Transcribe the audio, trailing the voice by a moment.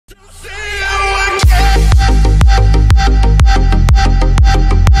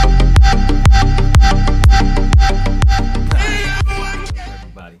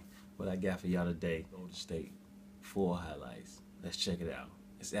Another day, Golden State, full highlights. Let's check it out.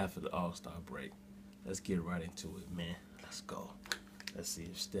 It's after the All-Star break. Let's get right into it, man. Let's go. Let's see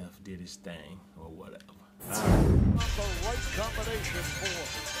if Steph did his thing or whatever. Not the right combination for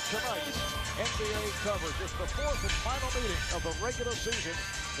tonight's NBA coverage. It's the fourth and final meeting of the regular season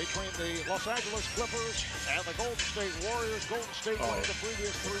between the Los Angeles Clippers and the Golden State Warriors. Golden State won the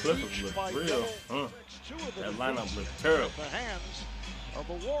previous three each by double. That lineup looked terrible. The hands of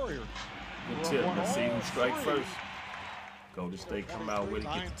the Warriors. Good tip. Let's see who strike first. Golden State come out with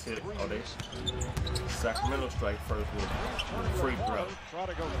it, get the tip. Oh, they Sacramento strike first with a free throw. Try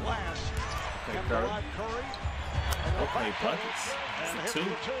to go last. Okay, Curry. Okay, buckets. It's a two.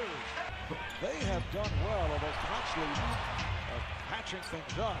 They have done well, although constantly patching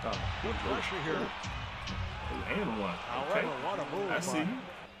things up. Good pressure here. And one. However, what a move. I see you.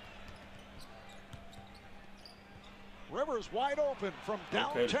 Rivers wide open from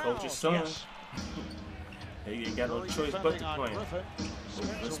downtown. Okay, the coach's son. Yes. He ain't got no choice but to play. Griffin.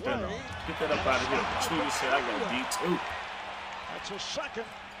 Let's spin off. Get that up out of here. Trudy said I got D2. That's his second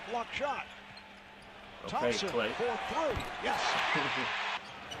block shot. Okay, Thompson Klay. for three. Yes.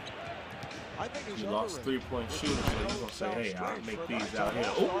 I think he's lost three-point shooter, so he's going to say, hey, I'll make these out here.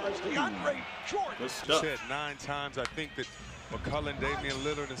 Oh, good stuff. Said 9 times. I think that McCullough, Damian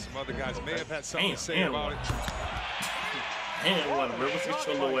Lillard, and some other guys may have had something to say about it. And one, Rivers, get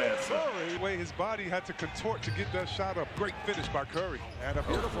your little ass up. The way his body had to contort to get that shot up. Great finish by Curry. And a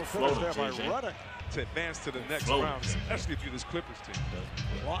beautiful finish there by Redick. To advance to the next round, especially if you're this Clippers team.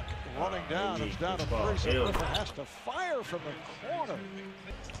 Clock running down. It's down to three. So Griffin has to fire from the corner.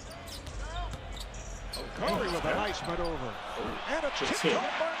 Curry with a nice maneuver. And a tip by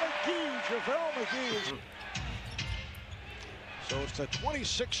McGee. JaVale McGee. So it's the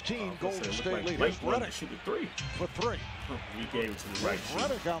 2016 Golden State lead. Redick shoot a three. For three. He gave it to the right shoot.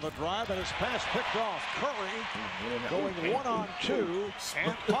 Redick on the drive, and his pass picked off. Curry going 1-on-2,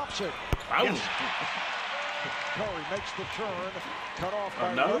 and Thompson. Yes. Curry makes the turn, cut off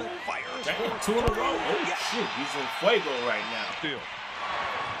by Redick. Fires two in a row. Oh, shit. He's in fuego right now. Still.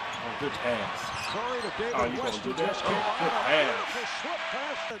 Oh, good pass. Curry to David West, who just came on. Beautiful slip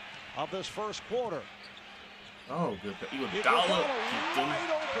pass of this first quarter. Oh, good. You a dollar.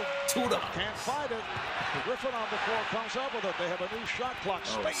 $2. Can't find it. Griffin on the floor comes up with it. They have a new shot clock.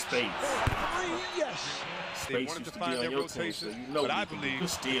 Space. Space. Yes. They wanted to find their rotation, but I believe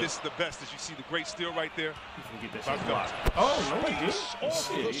this is the best. As you see the great steal right there. You can get that shot blocked. Oh, no, he did.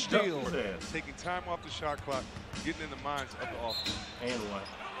 Shit, steal. Taking time off the shot clock, getting in the minds of the offense. And one.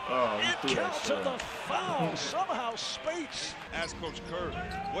 Oh, it counts to the foul. Somehow Spates. Ask Coach Curry,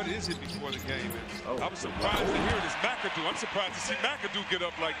 what is it before the game? I was surprised to hear it is McAdoo. I'm surprised to see McAdoo get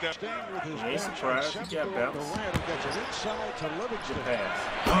up like that. Staying with his ain't surprised. He got bounced. Durant gets it inside to Livingston.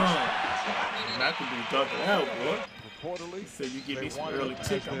 McAdoo dunked out, boy. Reportedly, he said you give me some early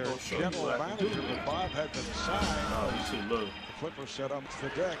tick, I'm going to show you what I can do. But Bob had been signed. Oh, you too low. The Clippers set up the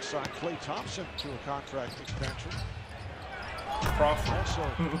deck, signed Klay Thompson to a contract extension. Crawford. Also,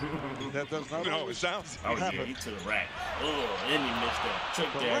 that does not it sounds yeah, he to the rack. Oh, and he missed that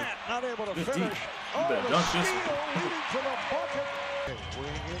trick there. Not able to finish. You better dunk this one. Leading to the bucket.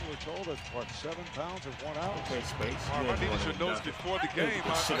 Weighing in, we're told at what, 7 pounds of 1 ounce. Okay, Space. I needed your notes before the game.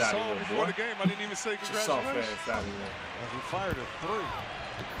 I saw before the game. I didn't even say congratulations. Soft ass out of there. As he fired a 3. Oh,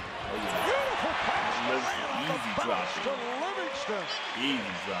 yeah. Beautiful pass. Easy drop. To Livingston.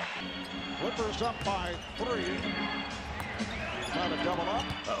 Easy drop. Clippers up by 3. Trying to double up.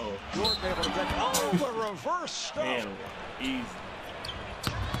 Uh-oh. Jordan able to get the reverse stuff. Man, easy.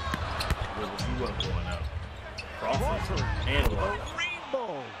 Rivers, he wasn't going up. Crawford. And one.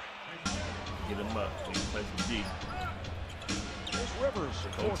 Rainbow. Get him up. He plays with D. There's Rivers.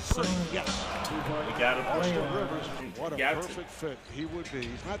 For 3. Yes. You got to play him. Rivers. What a perfect fit he would be.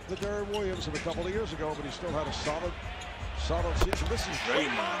 He's not the Derrick Williams of a couple of years ago, but he still had a solid season. This is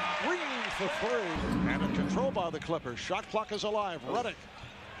Draymond. Green for 3. And a control by the Clippers. Shot clock is alive. Redick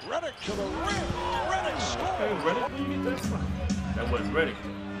to the rim. Redick scores. Hey, Redick, where you get that from? That wasn't Redick.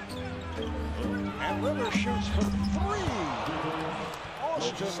 And Rivers shoots for 3.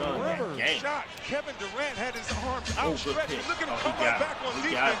 Austin Rivers. Shot. Kevin Durant had his arms outstretched. Look at him come right back on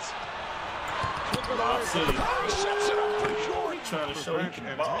defense. Lob City. Sets it up for Jordan. Trying to show he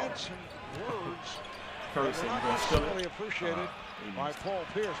can ball. Curry said you're going to steal it. Appreciated by Paul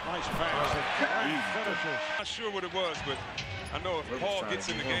Pierce. Nice pass. Finishes. Not sure what it was, but I know if Paul gets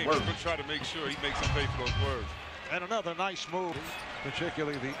in the game, he's going to try to make sure he makes him pay for those words. And another nice move,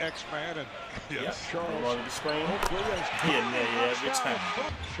 particularly the X-Man and Charles. The screen. Every time.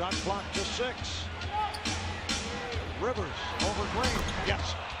 Shot clock to 6. Rivers over Green.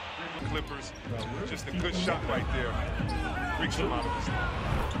 Yes. Clippers. Just a good shot right there. Reach him out of his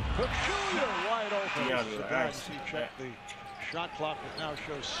Peculiar wide open. The guys who check the shot clock that now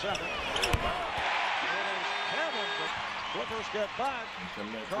shows 7. Clippers get back.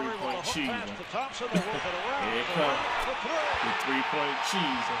 Curry with a hook pass to Thompson. They work it around. Here it comes. The three-point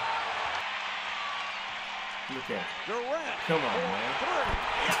cheese. Look at it. Durant. Come on, man.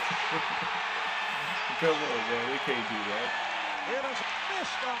 Come on, man. They can't do that. It is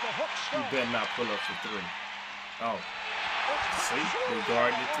missed on the hook You stop. better not pull up for 3. Oh. See? They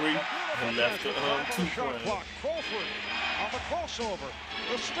guarded the 3 and left the 2-point. Crawford on the crossover.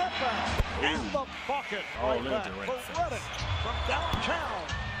 The step back. And the bucket. Oh, Right look at back Durant. for Reddick from downtown.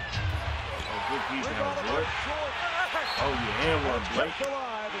 Oh, good defense, boy. Oh, yeah, and one, Blake. Kept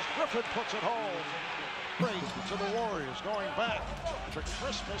alive as Griffin puts it home. Great to the Warriors going back to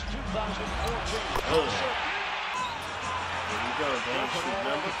Christmas 2014. Oh. There you go, man. Shoot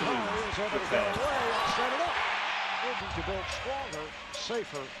number 3. Good pass. Set it up. Looking to build stronger,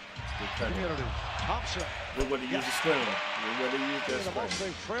 safer communities. Thompson. Look what he used to screen. Look what he used to The most screen.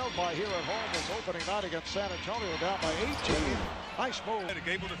 they trailed by here at home was opening night against San Antonio, down by 18. Nice move.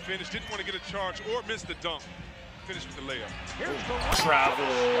 Able to finish, didn't want to get a charge or miss the dunk. Finished with the layup. Here's the Travel.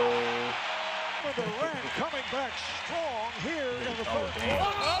 Durant coming back strong here in the first.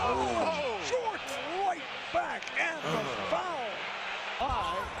 Oh. Short right back and the foul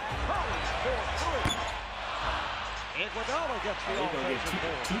by Curry for 3. Iguodala gets the He's going to offensive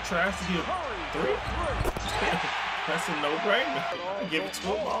board. get 2 tries to give 3. That's a no-brainer. Give it to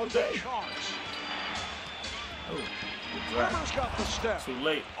him all day. Oh, good drive. Clippers got the step. Too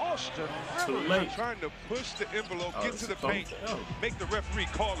late. Austin Too Rivers late. Trying to push the envelope, Oh, get it's to the a paint, oh. make the referee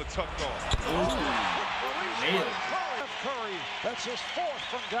call a tough call. Ooh. Nailed it. Curry, that's his 4th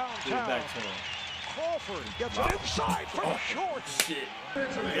from Get it downtown. back to him. Crawford gets it inside from short. Shit. In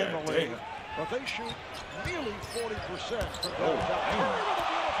Yeah, the league. damn. But they shoot nearly 40% from Oh, downtown. damn. Curry with a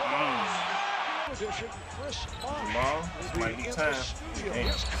beautiful addition. Chris Tomorrow, this might be in time. the studio.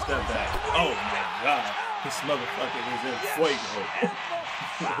 Damn, step back. Oh my God. This motherfucker is in fuego.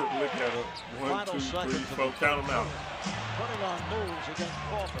 Look at him. 1, 2, 3, 4. Count them out. Putting on moves against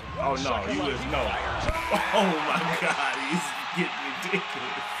Crawford. Oh no, you was no. Oh my God, he's getting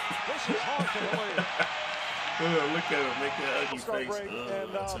ridiculous. This is hard to believe. Look at him, make that ugly Start face break,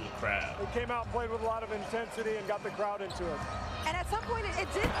 and, to the crowd. They came out and played with a lot of intensity and got the crowd into it. And at some point, it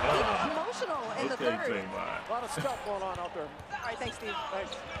did get emotional in the Okay, third. Draymond. A lot of stuff going on out there. All right, thanks, Steve.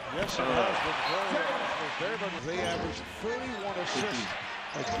 Thanks. Yes, it has been very much. They average 31 assists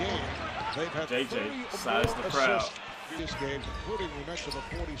a game. They've had JJ 30 size more the crowd. assists this game, including we mentioned the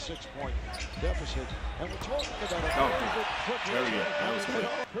 46-point deficit. And we're talking about a Oh, very good Clippers. there we go. That was good.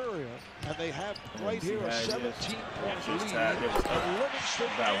 Period. And they have right here a 17-point Just lead. tied. There was And Livingston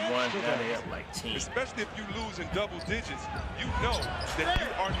about adds 1, to now that. they have like 10. Especially if you lose in double digits, you know that you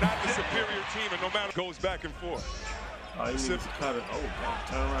are not the superior team, and no matter goes back and forth. Oh, he needs to cut it. Oh, God.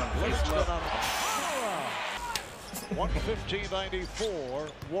 Turn around and face him Livingston up. on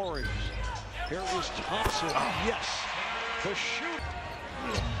 115-94 Warriors. Here is Thompson. Yes. The shoot.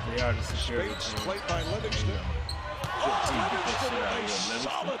 Yeah, they are the superior Spates team. played by Livingston. Livingston with a Livingston.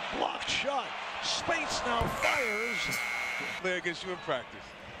 solid block shot. Spates now fires. Play against you in practice.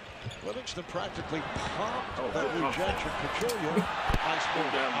 Livingston practically pumped Oh, that good rejection. Peculiar. Nice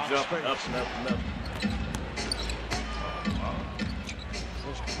move Down, on jump, Spates. up, and up, and up.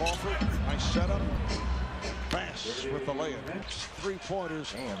 There's Crawford. Nice setup. Bass with the layup.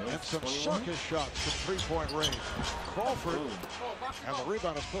 3-pointers and some 21. circus shots from 3-point range. Crawford and the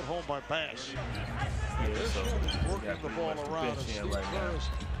rebound is put home by Bass. Yeah, This so one is we working got the pretty ball much the around. bench And in Steve right now. Kerr has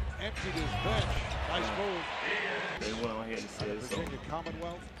emptied his bench. Nice move. They went on ahead and said so. Virginia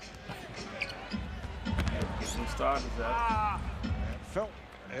Commonwealth. Get some starters out. And Felt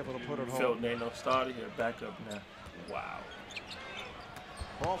able to put it home. Felton ain't no starter here. Back up now. Wow.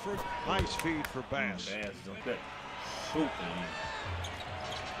 Crawford, nice feed for Bass. Bass is on that. Shoot,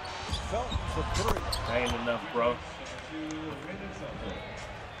 Felton for 3. ain't enough, bro.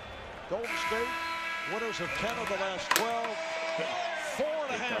 Golden State, winners of 10 of the last 12.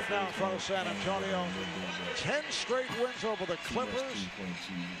 4.5 now in front of San Antonio. 10 straight wins over the Clippers.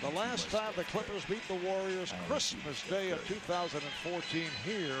 The last time the Clippers beat the Warriors, Christmas Day of 2014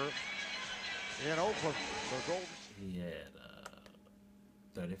 here in Oakland. The Golden He had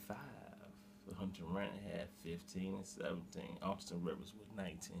 35. Durant had 15 and 17. Austin Rivers with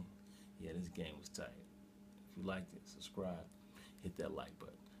 19. Yeah, this game was tight. If you liked it, subscribe, hit that like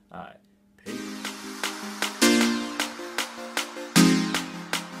button. All right.